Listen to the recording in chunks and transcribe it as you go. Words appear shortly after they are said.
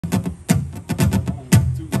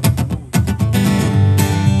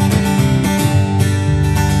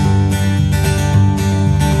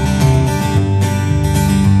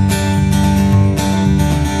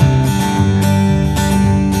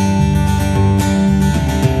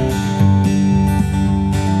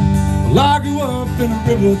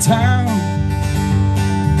river town,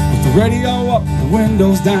 with the radio up and the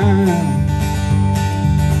windows down.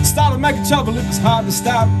 Started making trouble, it was hard to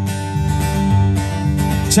stop,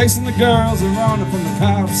 chasing the girls and running from the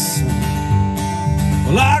cops.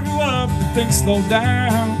 Well, I grew up and things slowed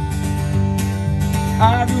down.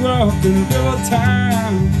 I grew up in a river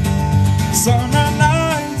town. Summer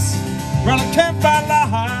nights, round a campfire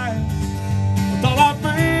light, with all our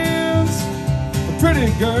friends, a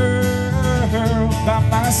pretty girl by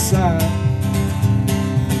my side.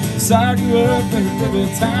 'Cause I grew up in a river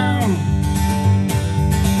town.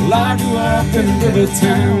 Well, I grew up in a river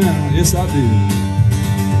town. Yes, I did.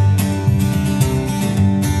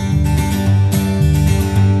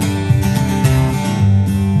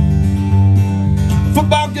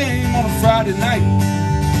 Football game on a Friday night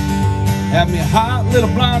had me a hot little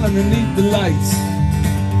blonde underneath the lights.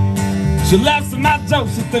 She laughs at my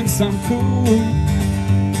jokes and thinks I'm cool.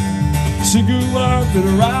 She grew up in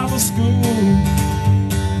a rival school.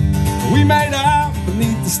 We made out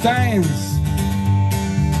beneath the stands,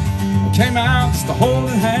 came out just to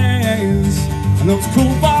holding hands. And those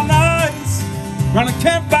cool fall nights round a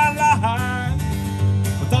campfire light,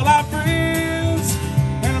 with all our friends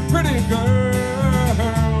and a pretty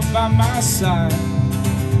girl by my side.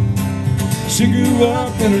 She grew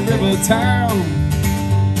up in a river town.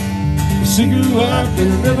 She grew up in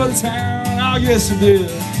a river town. Oh yes she did.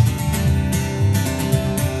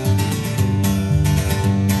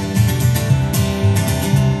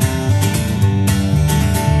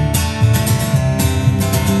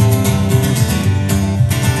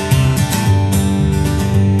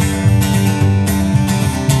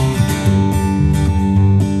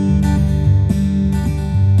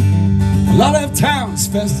 Well, I left town as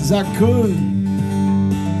fast as I could.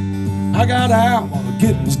 I got out while the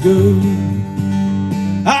getting was good.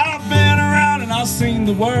 I've been around and I've seen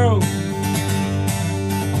the world.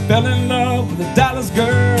 I fell in love with a Dallas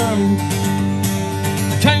girl.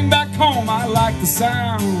 Came back home, I liked the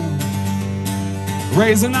sound,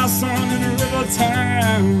 raising our son in a river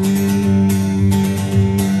town.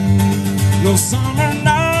 No summer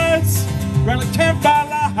nights round a campfire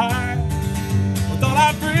light, with all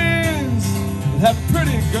our friends, that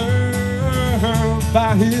pretty girl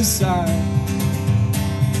by his side.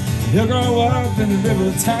 He'll grow up in a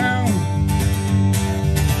river town.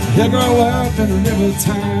 He'll grow up in a river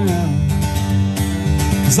town.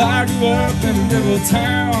 'Cause I grew up in a river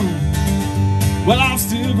town. Well, I'm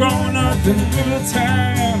still growing up in a river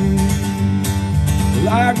town. Well,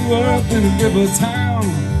 I grew up in a river town.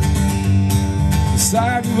 'Cause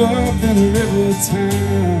I grew up in a river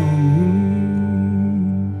town.